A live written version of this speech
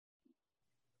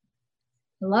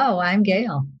Hello, I'm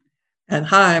Gail. And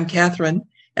hi, I'm Catherine.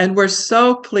 And we're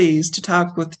so pleased to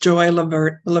talk with Joy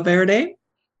Laverde.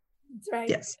 That's right.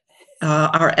 Yes,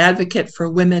 our advocate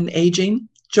for women aging.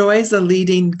 Joy is a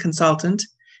leading consultant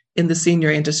in the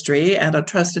senior industry and a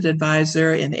trusted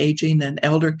advisor in aging and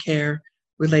elder care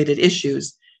related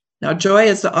issues. Now, Joy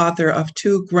is the author of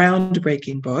two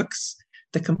groundbreaking books.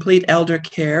 The Complete Elder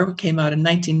Care came out in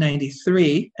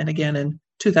 1993 and again in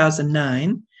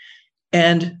 2009.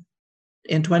 And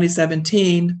in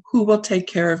 2017, Who Will Take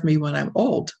Care of Me When I'm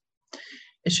Old?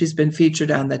 And she's been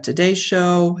featured on The Today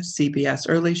Show, CBS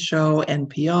Early Show,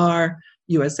 NPR,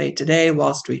 USA Today,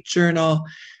 Wall Street Journal.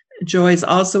 Joy is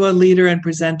also a leader and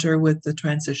presenter with the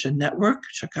Transition Network,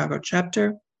 Chicago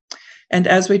chapter. And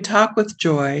as we talk with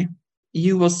Joy,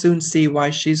 you will soon see why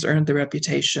she's earned the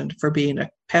reputation for being a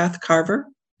path carver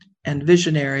and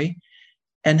visionary,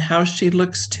 and how she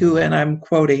looks to, and I'm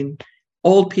quoting,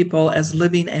 old people as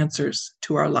living answers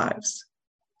to our lives.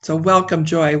 So welcome,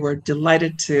 Joy. We're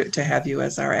delighted to have you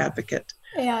as our advocate.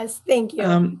 Yes, thank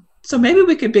you. So maybe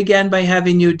we could begin by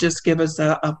having you just give us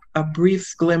a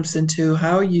brief glimpse into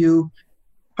how you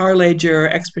parlayed your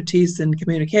expertise in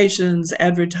communications,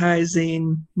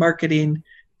 advertising, marketing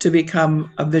to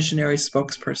become a visionary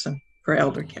spokesperson for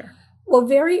elder care. Well,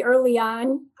 very early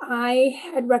on, I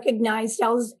had recognized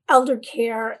elder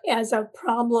care as a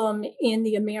problem in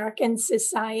the American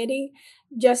society,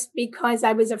 just because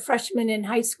I was a freshman in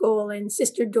high school, and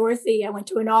Sister Dorothy, I went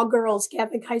to an all-girls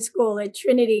Catholic high school at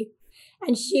Trinity,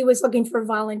 and she was looking for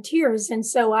volunteers. And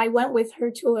so I went with her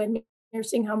to a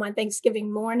nursing home on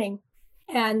Thanksgiving morning.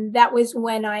 And that was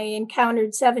when I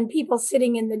encountered 7 people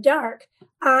sitting in the dark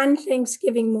on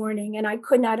Thanksgiving morning, and I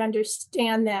could not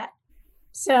understand that.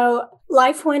 So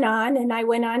life went on, and I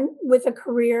went on with a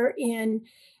career in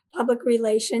public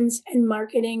relations and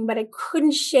marketing, but I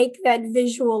couldn't shake that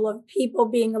visual of people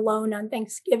being alone on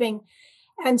Thanksgiving.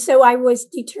 And so I was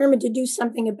determined to do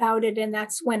something about it. And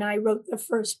that's when I wrote the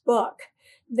first book,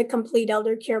 The Complete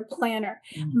Elder Care Planner.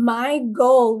 Mm-hmm. My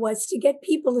goal was to get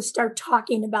people to start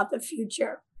talking about the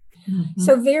future. Mm-hmm.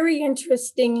 So very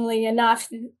interestingly enough,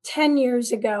 10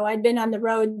 years ago, I'd been on the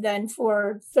road then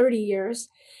for 30 years,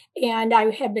 and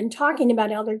I had been talking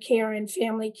about elder care and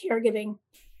family caregiving.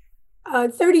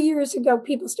 30 years ago,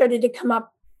 people started to come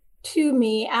up to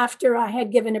me after I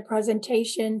had given a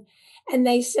presentation, and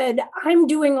they said, I'm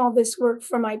doing all this work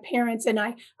for my parents, and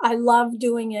I love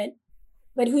doing it,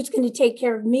 but who's going to take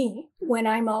care of me when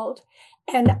I'm old?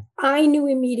 And I knew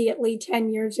immediately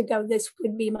 10 years ago, this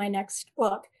would be my next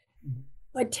book.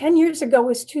 But 10 years ago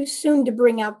was too soon to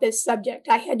bring out this subject.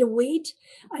 I had to wait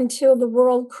until the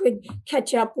world could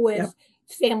catch up with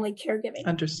family caregiving.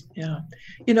 Yeah.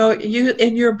 You know, you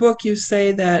in your book, you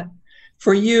say that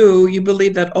for you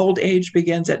believe that old age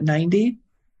begins at 90.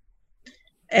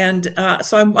 And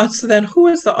so then who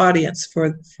is the audience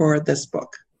for this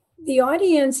book? The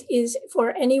audience is for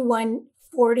anyone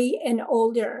 40 and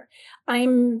older.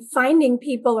 I'm finding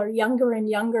people are younger and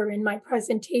younger in my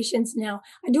presentations now.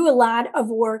 I do a lot of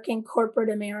work in corporate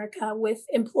America with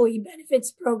employee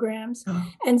benefits programs. Oh.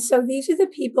 And so these are the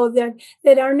people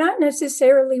that are not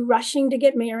necessarily rushing to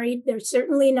get married. They're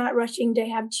certainly not rushing to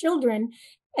have children.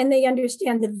 And they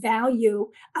understand the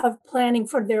value of planning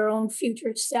for their own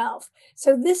future self.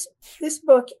 So this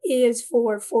book is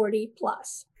for 40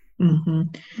 plus. Mm-hmm.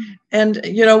 And,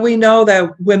 you know, we know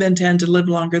that women tend to live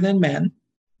longer than men.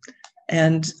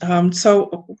 And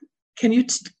so can you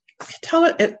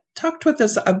talk with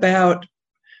us about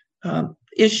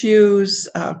issues,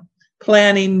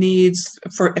 planning needs,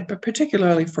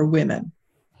 particularly for women?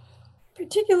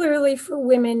 Particularly for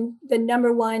women, the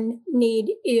number one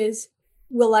need is,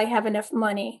 will I have enough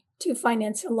money to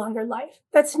finance a longer life?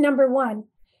 That's number one.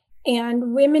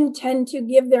 And women tend to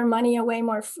give their money away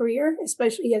more freer,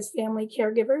 especially as family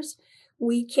caregivers.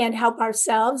 We can't help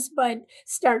ourselves, but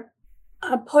start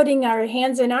putting our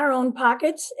hands in our own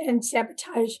pockets and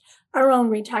sabotage our own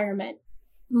retirement.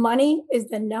 Money is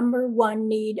the number one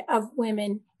need of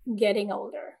women getting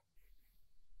older.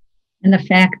 And the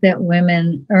fact that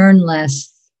women earn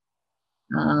less,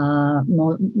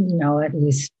 at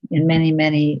least in many,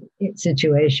 many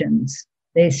situations,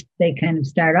 they kind of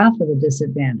start off with a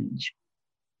disadvantage.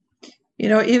 You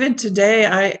know, even today,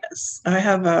 I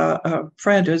have a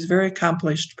friend who's very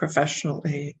accomplished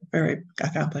professionally, very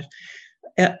accomplished,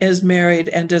 is married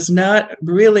and does not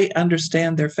really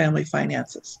understand their family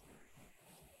finances.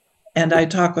 And I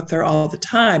talk with her all the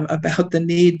time about the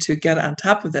need to get on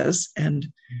top of this. And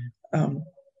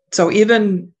so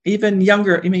even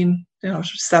younger, I mean, you know,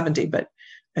 she's 70, but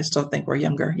I still think we're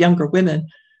younger women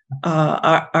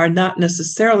are not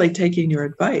necessarily taking your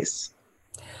advice.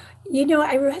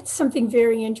 I read something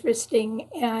very interesting,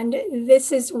 and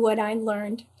this is what I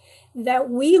learned, that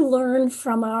we learn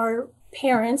from our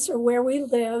parents or where we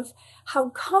live how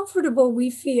comfortable we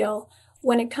feel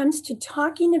when it comes to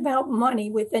talking about money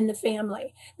within the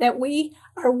family, that we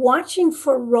are watching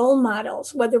for role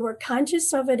models, whether we're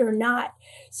conscious of it or not.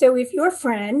 So if your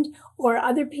friend or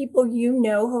other people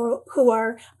who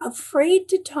are afraid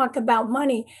to talk about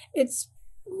money, it's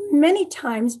many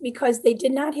times because they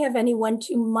did not have anyone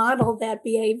to model that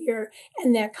behavior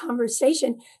and that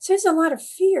conversation. So there's a lot of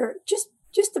fear, just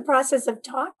the process of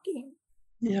talking.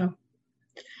 Yeah.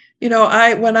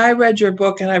 When I read your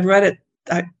book, and I've read it,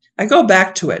 I go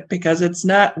back to it because it's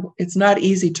not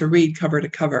easy to read cover to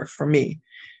cover for me.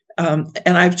 And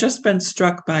I've just been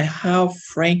struck by how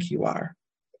frank you are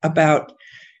about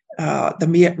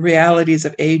the realities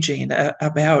of aging,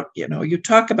 about, you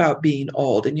talk about being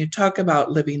old, and you talk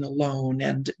about living alone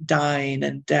and dying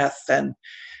and death,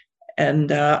 and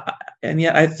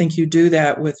yet I think you do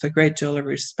that with a great deal of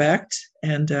respect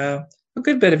and a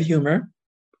good bit of humor,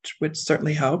 which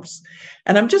certainly helps.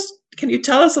 And can you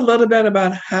tell us a little bit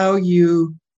about how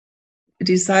you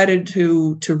decided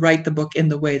to write the book in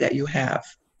the way that you have,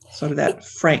 sort of that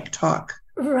frank talk?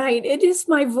 Right. It is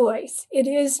my voice. It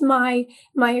is my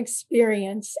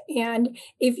experience. And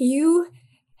if you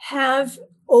have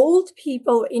old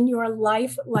people in your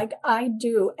life like I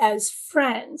do as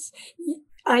friends,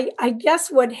 I guess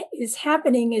what is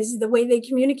happening is the way they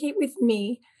communicate with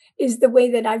me is the way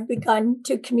that I've begun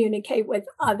to communicate with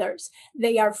others.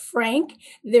 They are frank.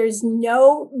 There's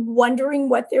no wondering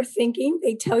what they're thinking.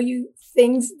 They tell you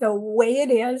things the way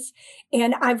it is.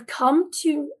 And I've come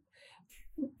to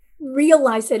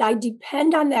realize that I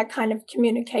depend on that kind of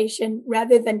communication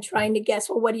rather than trying to guess,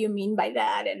 well, what do you mean by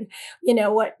that? And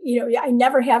I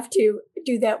never have to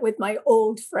do that with my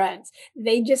old friends.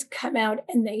 They just come out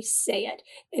and they say it.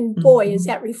 And boy, is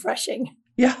that refreshing.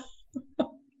 Yeah.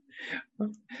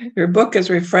 Your book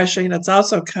is refreshing. It's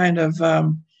also kind of,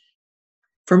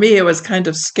 for me, it was kind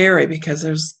of scary because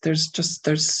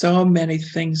there's so many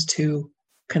things to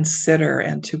consider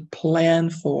and to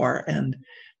plan for. And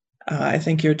I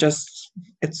think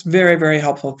it's very, very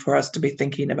helpful for us to be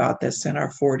thinking about this in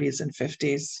our 40s and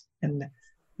 50s and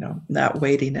not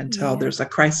waiting until there's a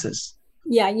crisis.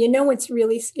 Yeah, what's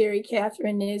really scary,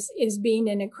 Catherine, is being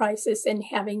in a crisis and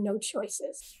having no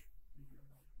choices.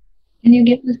 Can you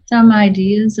give us some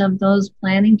ideas of those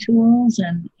planning tools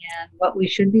and what we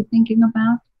should be thinking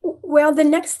about? Well, the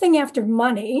next thing after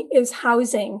money is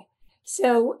housing.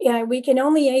 So we can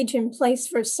only age in place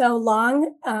for so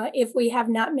long if we have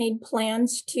not made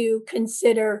plans to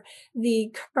consider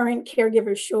the current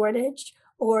caregiver shortage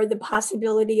or the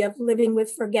possibility of living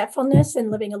with forgetfulness and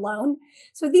living alone.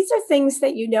 So these are things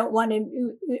that you don't want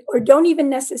to, or don't even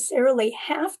necessarily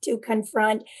have to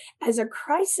confront as a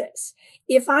crisis.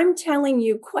 If I'm telling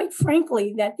you, quite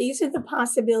frankly, that these are the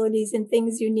possibilities and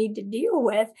things you need to deal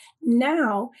with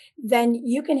now, then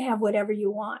you can have whatever you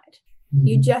want.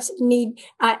 You just need,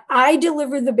 I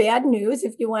deliver the bad news,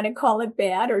 if you want to call it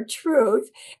bad or truth.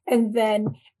 And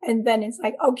then it's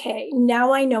like, okay,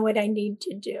 now I know what I need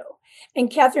to do. And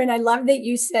Catherine, I love that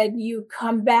you said you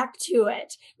come back to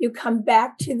it. You come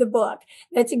back to the book.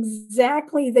 That's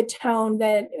exactly the tone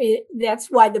that's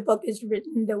why the book is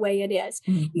written the way it is.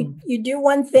 Mm-hmm. You do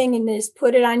one thing and just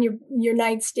put it on your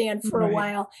nightstand for a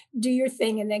while, do your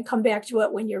thing, and then come back to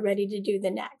it when you're ready to do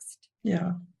the next.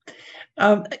 Yeah.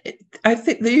 I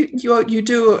think you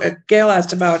do. Gail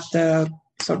asked about the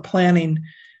sort of planning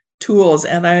tools,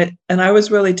 and I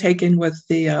was really taken with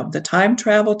the time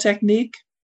travel technique.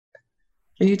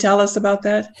 Can you tell us about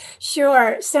that?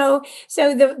 Sure. So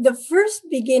the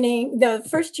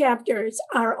first chapters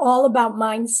are all about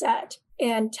mindset,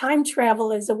 and time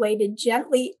travel is a way to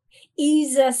gently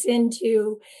ease us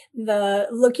into the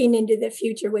looking into the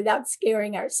future without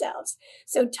scaring ourselves.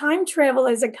 So time travel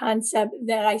is a concept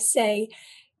that I say,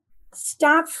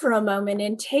 stop for a moment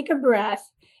and take a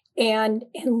breath and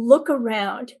look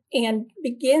around and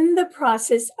begin the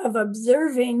process of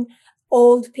observing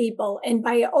old people. And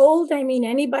by old, I mean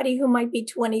anybody who might be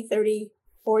 20, 30,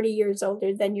 40 years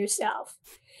older than yourself.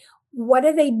 What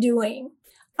are they doing?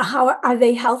 How are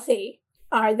they healthy?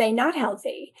 Are they not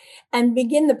healthy? And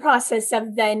begin the process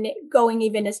of then going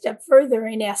even a step further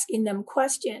and asking them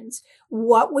questions.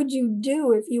 What would you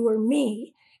do if you were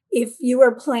me? If you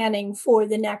were planning for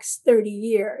the next 30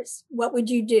 years, what would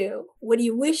you do? What do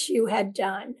you wish you had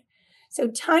done? So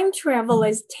time travel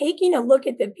is taking a look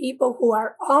at the people who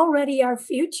are already our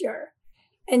future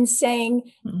and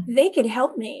saying they could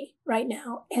help me right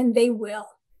now, and they will.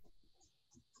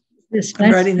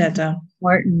 I'm writing that down.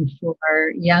 Important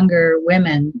for younger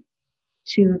women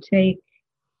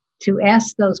to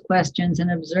ask those questions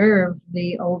and observe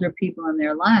the older people in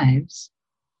their lives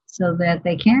so that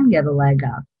they can get a leg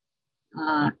up.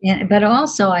 But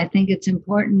also, I think it's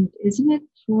important, isn't it,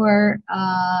 for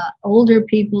older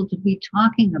people to be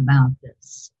talking about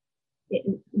this?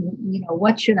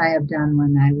 What should I have done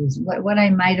when I was, what I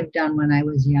might have done when I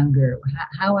was younger,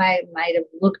 how I might have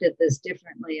looked at this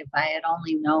differently if I had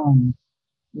only known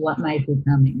what might be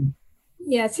coming.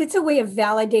 Yes, it's a way of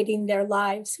validating their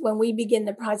lives when we begin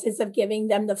the process of giving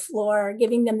them the floor,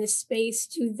 giving them the space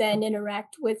to then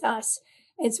interact with us.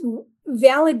 It's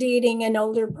validating an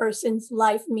older person's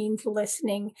life means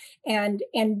listening and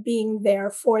being there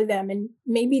for them. And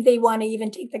maybe they want to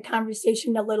even take the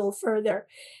conversation a little further.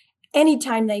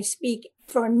 Anytime they speak,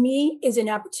 for me, is an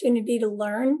opportunity to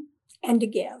learn and to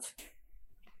give.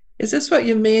 Is this what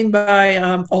you mean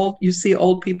by you see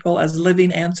old people as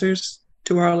living answers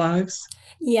to our lives?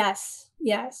 Yes.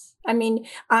 I mean,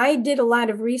 I did a lot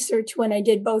of research when I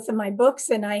did both of my books,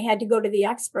 and I had to go to the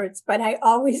experts, but I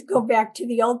always go back to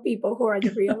the old people who are the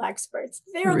real experts.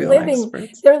 They're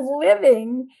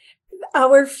living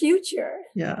our future.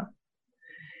 Yeah.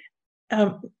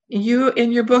 You,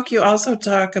 in your book, you also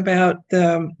talk about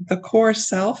the core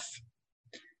self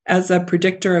as a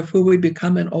predictor of who we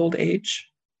become in old age.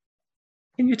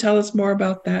 Can you tell us more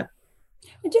about that?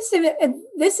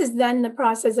 This is then the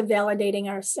process of validating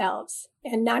ourselves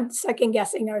and not second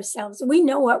guessing ourselves. We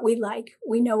know what we like.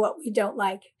 We know what we don't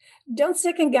like. Don't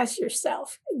second guess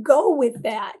yourself. Go with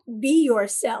that. Be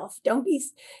yourself. Don't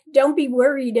be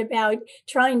worried about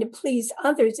trying to please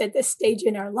others at this stage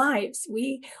in our lives.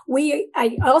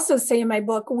 I also say in my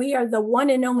book, we are the one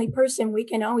and only person we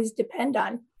can always depend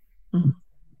on. Mm.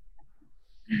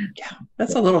 Yeah,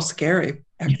 that's a little scary,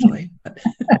 actually.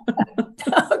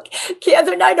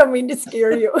 Catherine, I don't mean to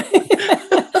scare you.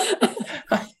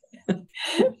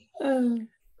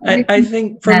 I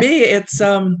think for me, it's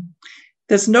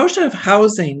this notion of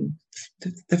housing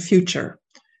the future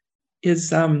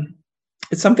is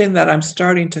it's something that I'm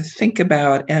starting to think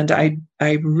about, and I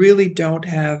really don't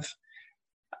have.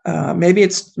 Maybe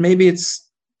it's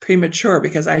premature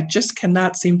because I just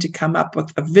cannot seem to come up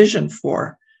with a vision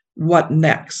for what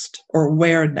next or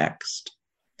where next.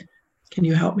 Can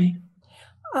you help me?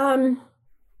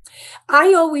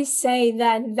 I always say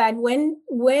that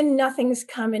when nothing's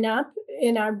coming up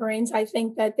in our brains, I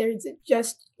think that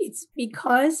it's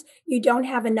because you don't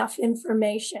have enough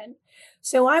information.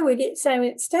 So I would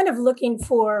say instead of looking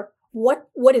for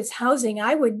what is housing,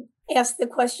 I would ask the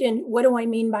question, what do I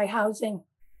mean by housing?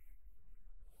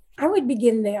 I would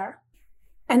begin there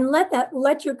and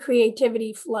let your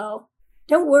creativity flow.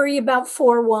 Don't worry about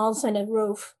four walls and a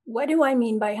roof. What do I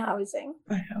mean by housing?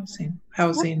 By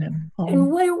housing and home.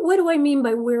 And what do I mean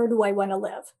by where do I want to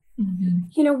live?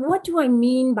 Mm-hmm. What do I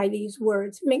mean by these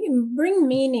words? Bring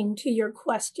meaning to your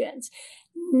questions.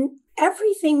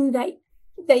 Everything that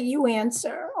you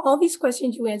answer, all these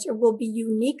questions you answer will be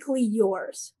uniquely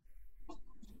yours.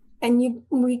 And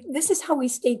this is how we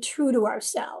stay true to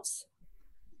ourselves.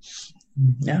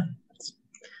 Yeah,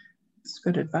 it's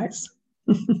good advice.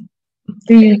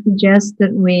 Do you suggest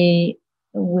that we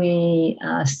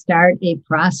start a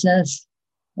process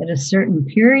at a certain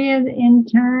period in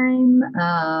time?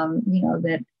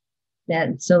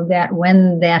 That so that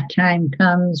when that time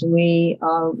comes, we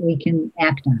can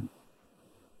act on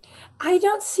it. I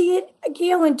don't see it,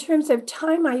 Gail, in terms of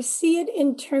time. I see it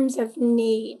in terms of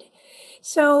need.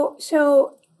 So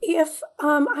if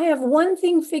I have one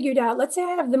thing figured out, let's say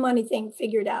I have the money thing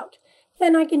figured out,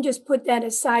 then I can just put that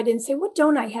aside and say, what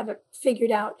don't I have it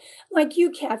figured out? Like you,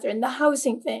 Catherine, the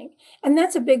housing thing. And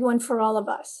that's a big one for all of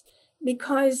us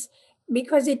because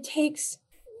it takes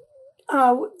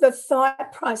the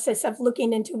thought process of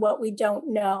looking into what we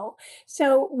don't know.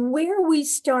 So where we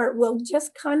start will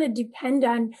just kind of depend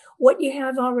on what you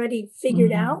have already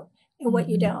figured out and what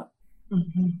you don't.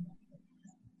 Mm-hmm.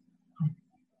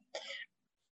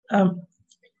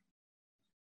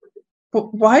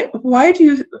 Why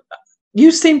do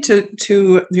you seem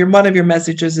to one of your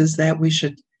messages is that we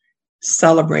should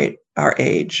celebrate our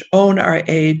age, own our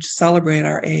age, celebrate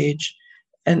our age.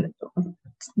 And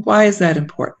why is that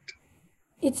important?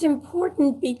 It's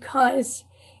important because,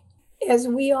 as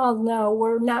we all know,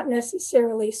 we're not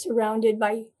necessarily surrounded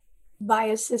by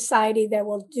a society that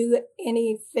will do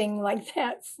anything like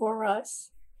that for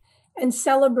us. And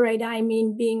celebrate, I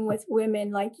mean, being with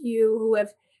women like you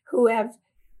who have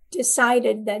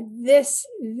decided that this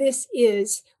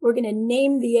is, we're going to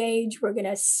name the age, we're going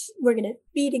to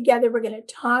be together, we're going to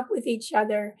talk with each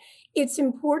other. It's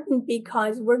important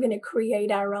because we're going to create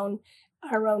our own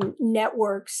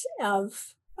networks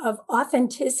of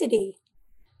authenticity.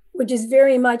 which is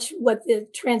very much what the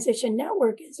Transition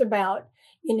Network is about.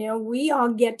 We all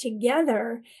get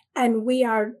together and we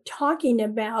are talking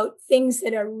about things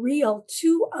that are real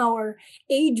to our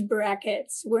age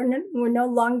brackets. We're no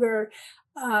longer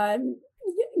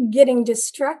getting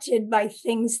distracted by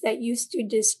things that used to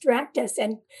distract us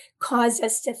and cause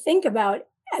us to think about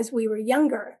as we were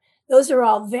younger. Those are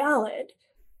all valid.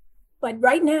 But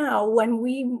right now, when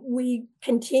we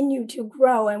continue to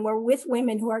grow and we're with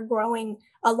women who are growing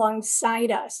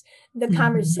alongside us, the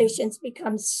conversations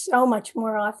become so much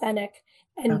more authentic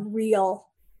and real.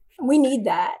 We need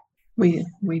that. We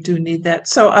do need that.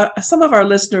 So some of our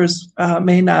listeners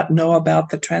may not know about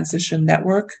the Transition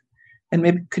Network. And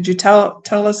maybe could you tell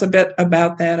us a bit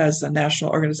about that as a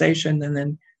national organization and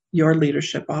then your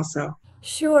leadership also?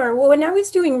 Sure. Well, when I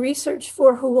was doing research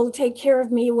for Who Will Take Care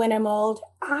of Me When I'm Old,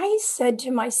 I said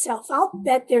to myself, I'll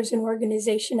bet there's an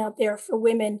organization out there for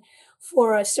women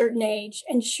for a certain age.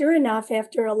 And sure enough,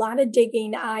 after a lot of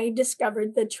digging, I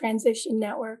discovered the Transition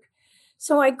Network.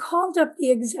 So I called up the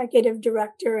executive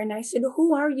director and I said,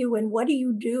 who are you and what do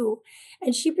you do?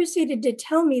 And she proceeded to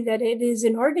tell me that it is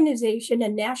an organization, a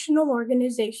national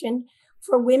organization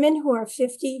for women who are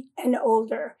 50 and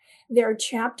older. There are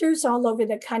chapters all over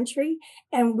the country,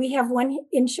 and we have one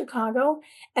in Chicago,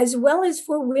 as well as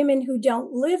for women who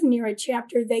don't live near a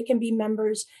chapter, they can be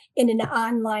members in an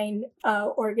online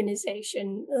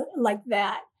organization like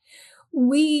that.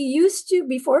 We used to,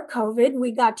 before COVID,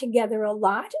 we got together a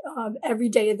lot. Every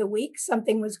day of the week,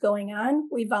 something was going on.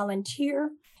 We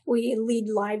volunteer. We lead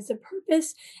lives of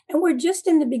purpose. And we're just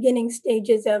in the beginning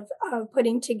stages of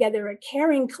putting together a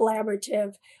caring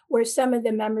collaborative where some of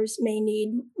the members may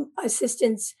need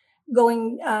assistance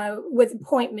going with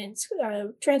appointments,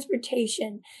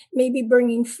 transportation, maybe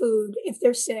bringing food if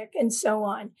they're sick, and so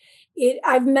on.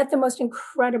 I've met the most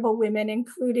incredible women,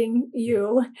 including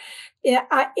you,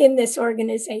 in this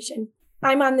organization.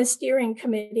 I'm on the steering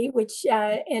committee, which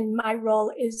and my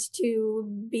role is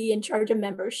to be in charge of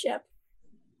membership.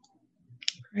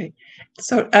 Great.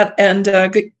 So,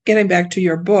 getting back to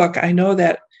your book, I know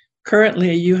that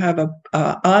currently you have a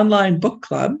online book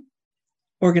club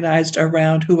organized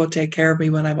around Who Will Take Care of Me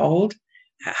When I'm Old.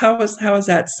 How is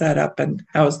that set up and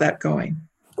how is that going?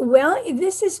 Well,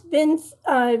 this has been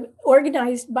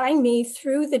organized by me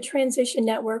through the Transition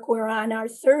Network. We're on our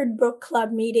third book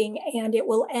club meeting, and it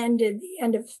will end at the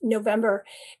end of November.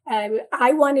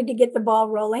 I wanted to get the ball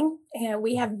rolling, and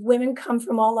we have women come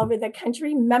from all over the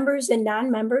country, members and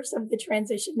non-members of the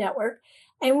Transition Network,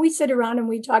 and we sit around and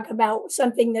we talk about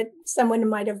something that someone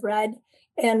might have read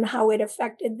and how it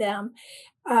affected them.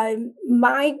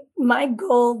 My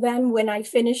goal then, when I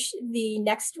finish the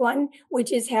next one,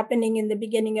 which is happening in the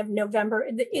beginning of November,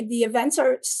 the events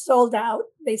are sold out.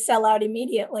 They sell out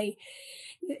immediately.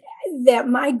 That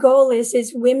my goal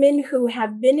is women who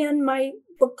have been in my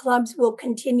book clubs will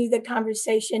continue the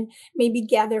conversation, maybe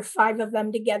gather 5 of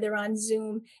them together on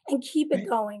Zoom and keep it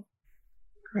going.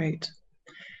 Great.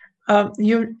 I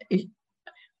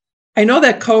know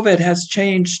that COVID has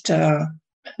changed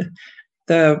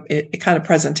the kind of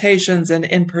presentations and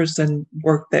in-person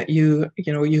work that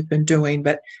you've been doing,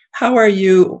 but how are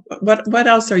you? What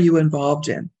else are you involved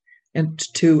in, and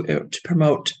to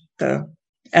promote the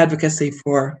advocacy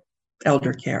for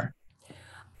elder care?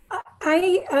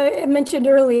 I mentioned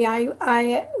earlier,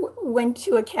 I went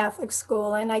to a Catholic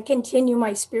school and I continue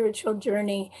my spiritual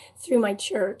journey through my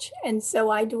church. And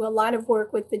so I do a lot of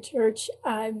work with the church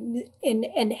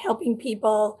in helping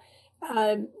people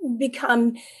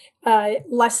become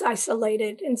less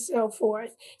isolated and so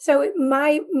forth. So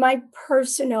my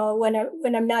personal, when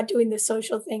I'm not doing the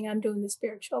social thing, I'm doing the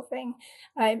spiritual thing.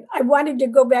 I wanted to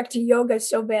go back to yoga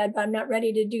so bad, but I'm not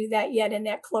ready to do that yet in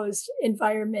that closed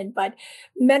environment. But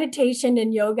meditation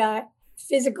and yoga,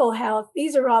 physical health,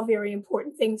 these are all very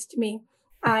important things to me.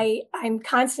 I'm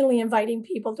constantly inviting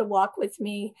people to walk with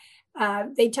me.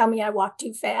 They tell me I walk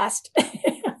too fast.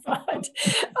 But,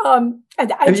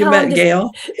 have you met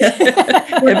Gail?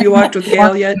 Have you walked with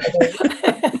Gail yet?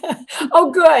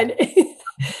 Oh, good.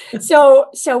 So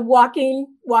walking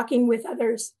with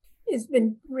others has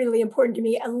been really important to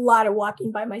me. A lot of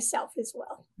walking by myself as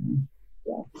well.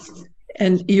 Yeah.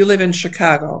 And you live in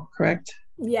Chicago, correct?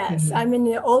 Yes, mm-hmm. I'm in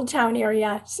the Old Town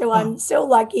area, so I'm so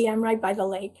lucky. I'm right by the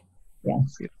lake.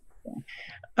 Yes.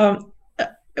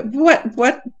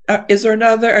 What is there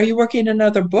another? Are you working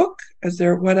another book? Is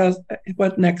there what else?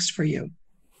 What next for you?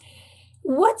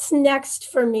 what's next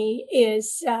for me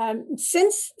is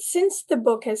since the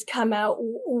book has come out,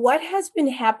 what has been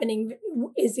happening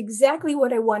is exactly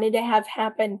what I wanted to have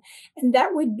happen, and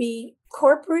that would be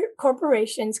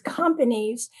corporations,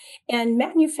 companies, and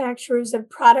manufacturers of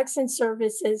products and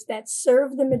services that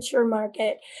serve the mature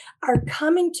market are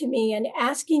coming to me and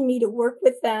asking me to work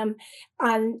with them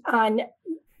on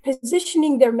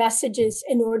positioning their messages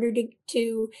in order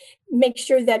to make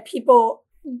sure that people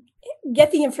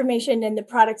get the information and the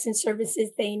products and services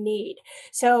they need.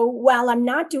 So while I'm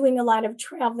not doing a lot of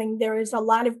traveling, there is a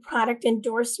lot of product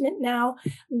endorsement now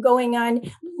going on,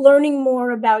 learning more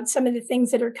about some of the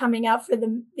things that are coming out for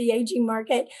the aging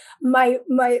market.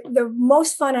 The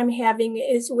most fun I'm having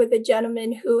is with a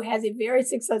gentleman who has a very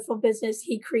successful business.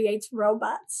 He creates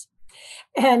robots.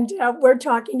 And we're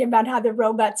talking about how the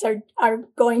robots are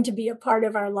going to be a part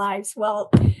of our lives.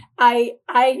 Well,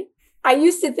 I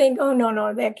used to think, oh,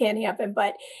 no, that can't happen.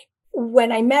 But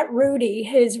when I met Rudy,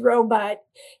 his robot,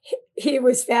 he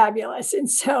was fabulous. And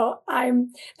so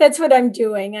that's what I'm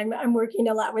doing. I'm working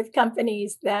a lot with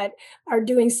companies that are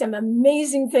doing some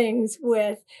amazing things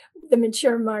with the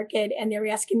mature market, and they're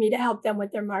asking me to help them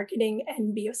with their marketing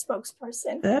and be a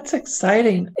spokesperson. That's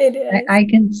exciting. It is. I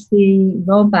can see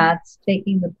robots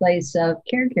taking the place of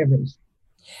caregivers.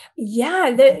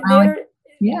 Yeah,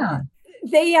 yeah.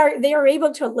 They are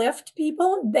able to lift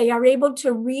people. They are able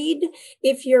to read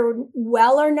if you're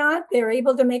well or not. They're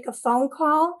able to make a phone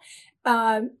call.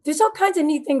 There's all kinds of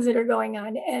neat things that are going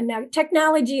on. And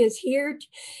technology is here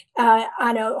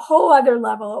on a whole other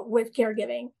level with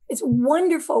caregiving. It's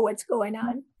wonderful what's going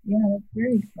on. Yeah, that's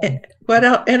very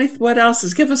cool. What else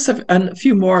is? Give us a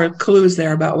few more clues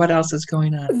there about what else is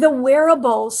going on. The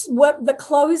wearables, what the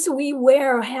clothes we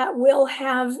wear will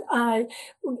have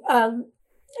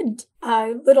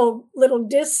little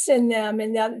discs in them,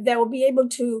 and that will be able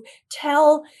to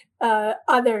tell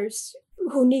others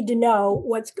who need to know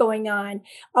what's going on.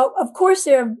 Of course,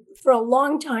 for a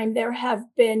long time, there have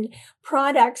been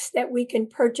products that we can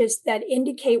purchase that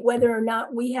indicate whether or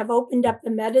not we have opened up the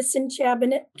medicine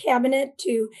cabinet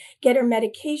to get our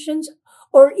medications,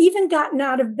 or even gotten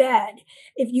out of bed.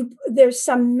 There's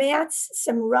some mats,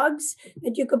 some rugs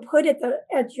that you could put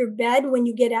at your bed when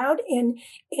you get out, and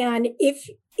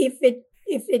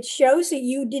if it shows that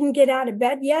you didn't get out of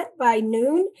bed yet by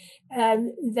noon,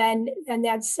 then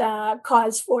that's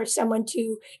cause for someone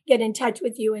to get in touch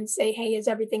with you and say, "Hey, is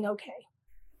everything okay?"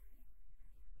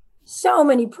 So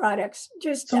many products,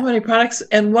 many products.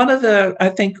 And one of I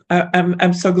think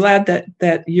I'm so glad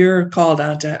that you're called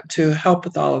on to help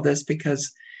with all of this,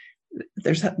 because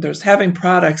there's having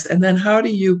products, and then how do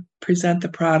you present the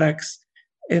products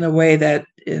in a way that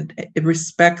it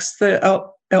respects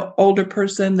the older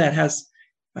person, that has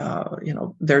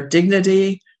their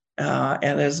dignity,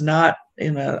 and is not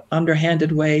in an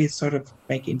underhanded way sort of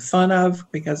making fun of,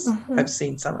 because I've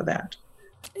seen some of that.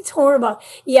 It's horrible.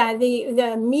 Yeah,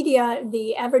 the media,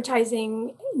 the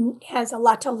advertising has a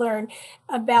lot to learn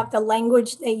about the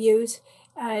language they use.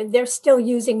 They're still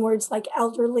using words like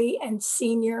elderly and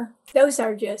senior. Those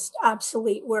are just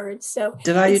obsolete words. So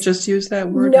did I just use that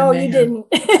word? No, you didn't.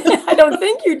 I don't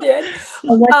think you did.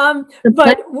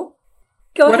 But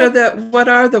go ahead. What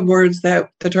are the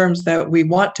terms that we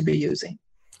want to be using?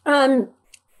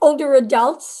 Older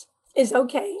adults is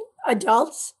okay.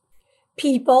 Adults,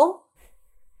 people,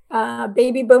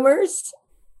 baby boomers,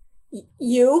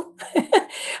 you.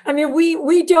 I mean,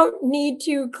 we don't need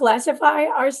to classify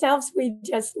ourselves. We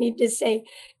just need to say,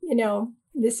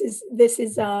 this is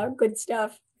good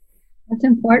stuff. That's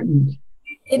important.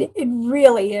 It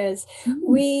really is.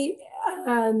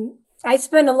 I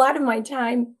spend a lot of my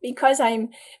time, because I'm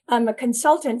a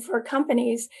consultant for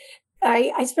companies.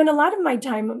 I spend a lot of my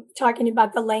time talking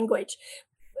about the language.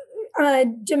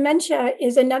 Dementia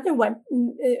is another one.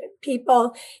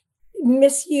 People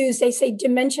misuse. They say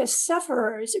dementia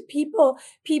sufferers, people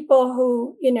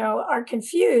who are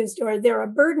confused, or they're a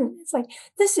burden. It's like,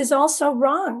 this is also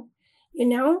wrong.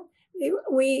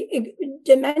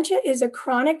 Dementia is a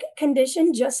chronic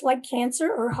condition, just like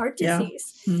cancer or heart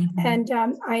disease. Yeah. Mm-hmm. And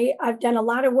I've done a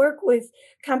lot of work with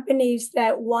companies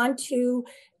that want to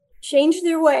change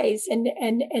their ways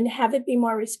and have it be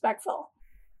more respectful.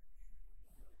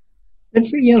 Good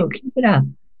for you. Keep it up.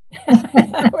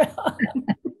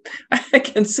 I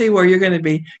can see where you're going to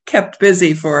be kept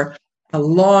busy for a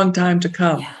long time to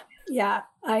come. Yeah,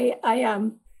 I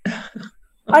am.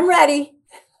 I'm ready.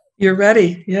 You're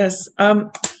ready. Yes.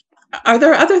 Are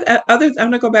there other? I'm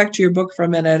going to go back to your book for a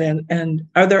minute, and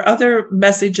are there other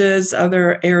messages,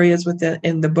 other areas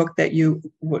in the book that you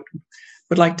would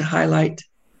like to highlight?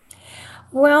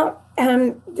 Well,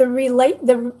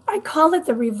 I call it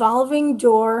the revolving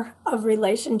door of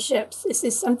relationships. This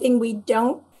is something we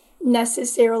don't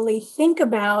necessarily think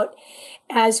about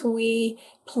as we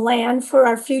plan for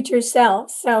our future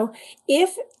selves. So,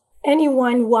 if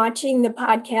anyone watching the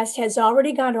podcast has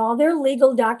already got all their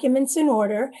legal documents in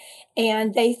order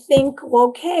and they think, well,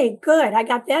 okay, good, I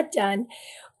got that done.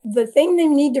 The thing they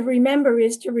need to remember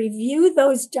is to review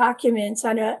those documents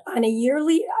on a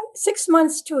yearly, 6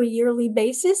 months to a yearly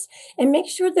basis, and make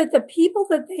sure that the people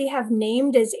that they have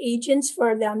named as agents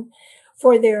for them,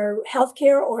 for their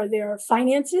healthcare or their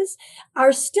finances,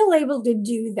 are still able to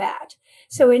do that.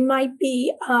 So it might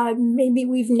be maybe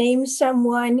we've named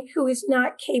someone who is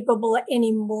not capable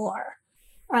anymore.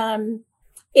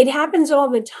 It happens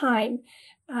all the time.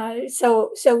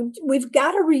 So we've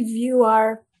got to review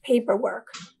our paperwork.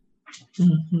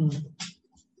 Mm-hmm.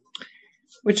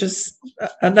 Which is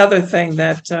another thing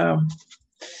that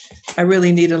I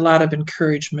really need a lot of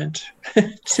encouragement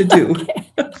to do. Okay.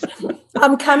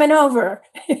 I'm coming over.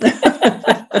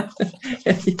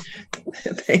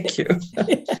 Thank you.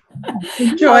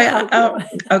 Joy,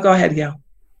 I'll go ahead, Gail.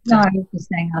 No, I was just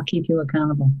saying I'll keep you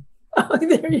accountable. Oh,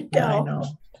 there you go. Yeah, I know.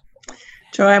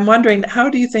 Joy, I'm wondering, how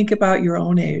do you think about your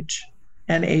own age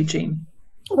and aging?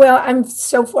 Well, I'm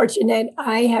so fortunate.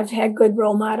 I have had good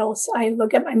role models. I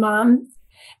look at my mom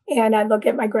and I look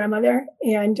at my grandmother,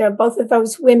 and both of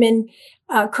those women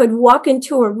could walk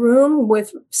into a room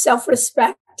with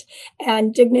self-respect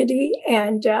and dignity.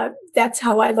 And that's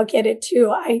how I look at it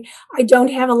too. I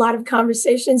don't have a lot of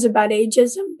conversations about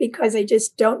ageism because I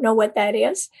just don't know what that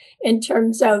is in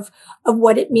terms of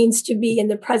what it means to be in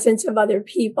the presence of other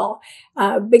people.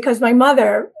 Because my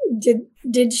mother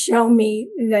did show me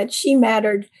that she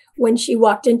mattered when she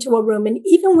walked into a room. And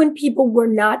even when people were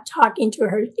not talking to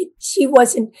her,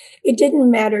 it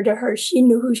didn't matter to her. She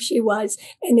knew who she was.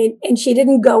 And she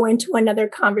didn't go into another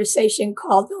conversation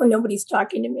called, oh, nobody's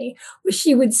talking to me. But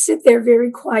she would sit there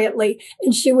very quietly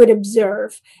and she would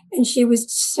observe. And she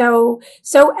was so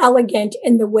elegant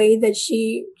in the way that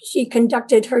she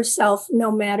conducted herself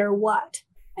no matter what.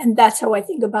 And that's how I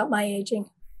think about my aging.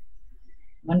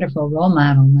 Wonderful role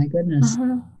model, my goodness.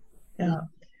 Uh-huh. Yeah.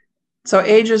 So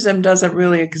ageism doesn't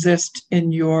really exist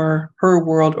in her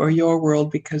world or your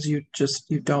world because you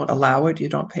don't allow it. You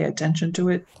don't pay attention to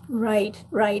it. Right.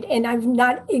 And I've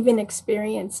not even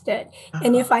experienced it. Uh-huh.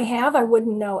 And if I have, I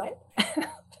wouldn't know it.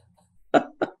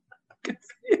 Good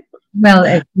for you. Well,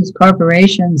 if these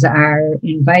corporations are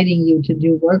inviting you to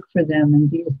do work for them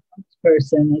and be a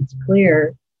spokesperson, it's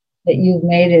clear that you've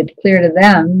made it clear to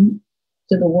them,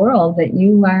 to the world, that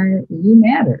you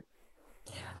matter.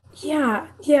 Yeah.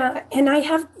 And I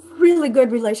have really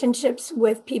good relationships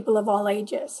with people of all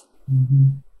ages,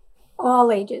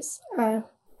 all ages. And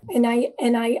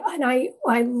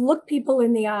I look people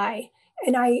in the eye,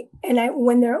 and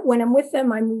when I'm with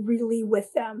them, I'm really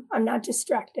with them. I'm not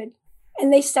distracted,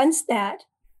 and they sense that.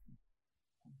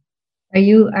 Are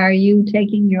you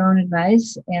taking your own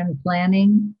advice and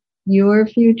planning your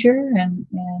future and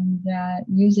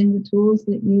using the tools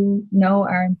that you know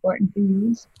are important to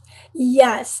use?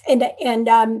 Yes, and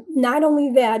not only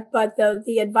that, but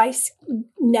the advice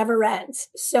never ends.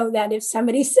 So that if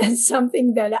somebody says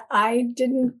something that I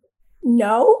didn't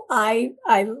know, I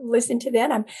listen to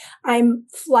that. I'm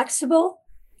flexible.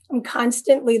 I'm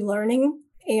constantly learning,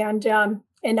 and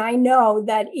I know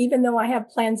that even though I have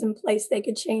plans in place, they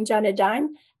could change on a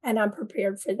dime, and I'm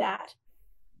prepared for that.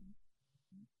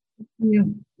 Yeah.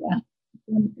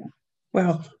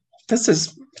 Well, this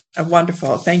is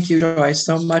wonderful. Thank you, Joy,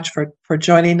 so much for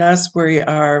joining us. We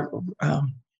all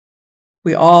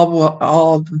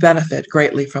will benefit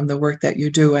greatly from the work that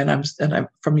you do, and I'm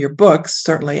from your books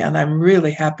certainly. And I'm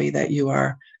really happy that you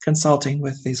are consulting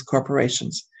with these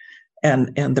corporations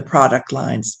and the product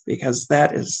lines, because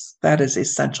that is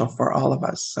essential for all of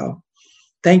us. So,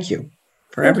 thank you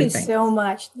for everything. Thank you so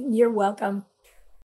much. You're welcome.